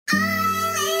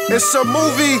It's a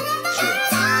movie.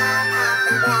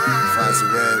 Fonzie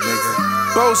real nigga.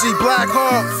 Bozie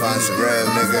BlackHawk. Fonzie real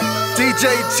nigga.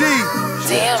 DJ G.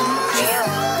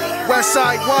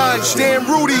 Westside Wine. Damn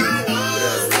Rudy.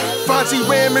 Fonzie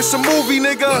Ram. It's a movie,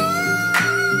 nigga.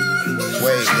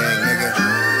 Wait, gang,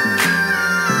 nigga.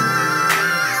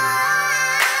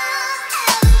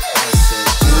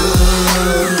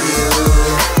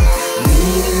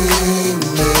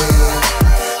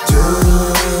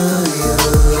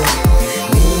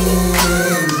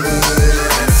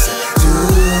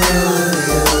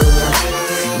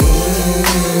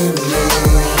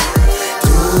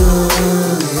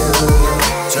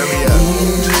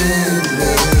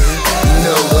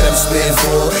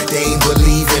 They ain't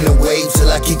believe in the wave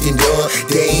till I kicked the door.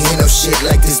 They ain't hear no shit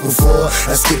like this before.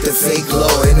 I skipped the fake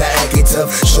law and I act it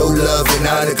tough. Show love and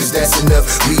honor cause that's enough.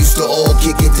 We used to all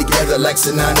kick it together like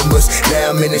synonymous.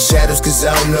 Now I'm in the shadows cause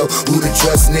I don't know who to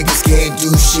trust. Niggas can't do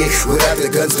shit without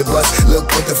the guns to bust. Look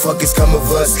what the fuck has come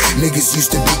of us. Niggas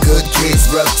used to be good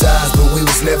kids, rough times, but we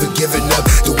was never giving up.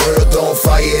 The world on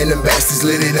fire and them bastards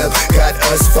lit it up. Got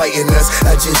us fighting us.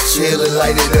 I just chill and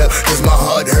light it up cause my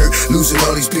heart hurt. Losing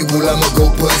all these people, I'ma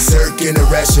go berserk and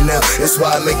irrational. That's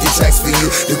why I make the tracks for you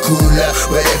to cool out.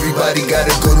 But everybody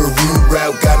gotta go the root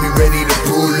route. Got me ready to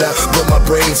pull out. Put my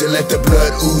brains and let the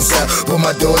blood ooze out. But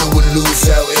my daughter would lose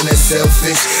out and that's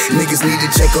selfish. Niggas need to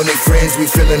check on their friends, we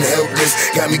feeling helpless.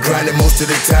 Got me grinding most of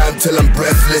the time till I'm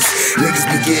breathless. Niggas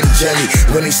be getting jelly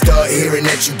when they start hearing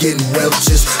that you getting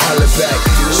welches. Holla back.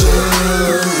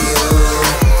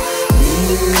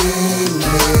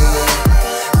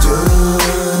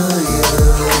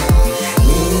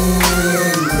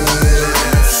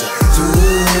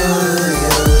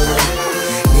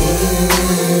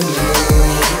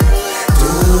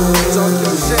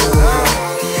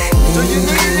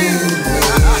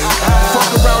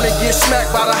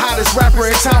 Smacked by the hottest rapper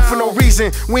in town for no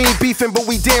reason. We ain't beefing, but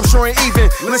we damn sure ain't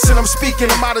even. Listen, I'm speaking,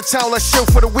 I'm out of town, let's chill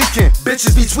for the weekend.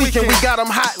 Bitches be tweaking, we got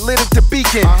them hot, lit at the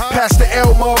beacon. Past the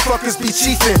L, motherfuckers be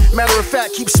chiefin'. Matter of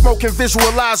fact, keep smoking,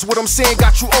 visualize what I'm saying,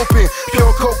 got you open.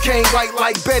 Pure cocaine, white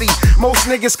like Betty. Most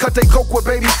niggas cut they coke with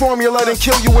baby formula, then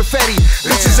kill you with Fetty.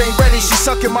 Bitches ain't ready, she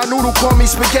sucking my noodle, call me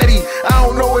spaghetti. I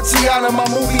don't know what Tiana, my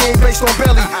movie ain't based on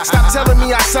belly. Stop telling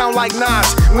me I sound like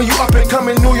Nas. When you up and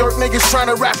coming New York niggas trying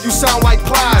to rap, you sound like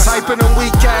Plies. Hyping them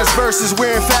weak ass verses,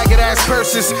 wearing faggot ass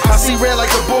purses. I see red like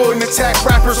a bull and attack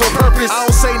rappers on purpose. I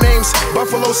don't say names,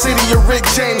 Buffalo City or Rick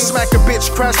James. Smack a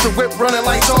bitch, crash the whip, running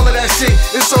lights, all of that shit.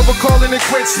 It's over, calling it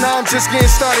quits, now I'm just getting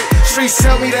started. Streets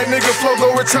tell me that nigga flow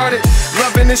go retarded.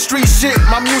 Loving this street shit,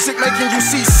 my music making you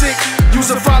seasick. Use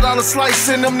a $5 slice,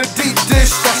 send them the deep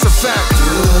dish, that's a fact.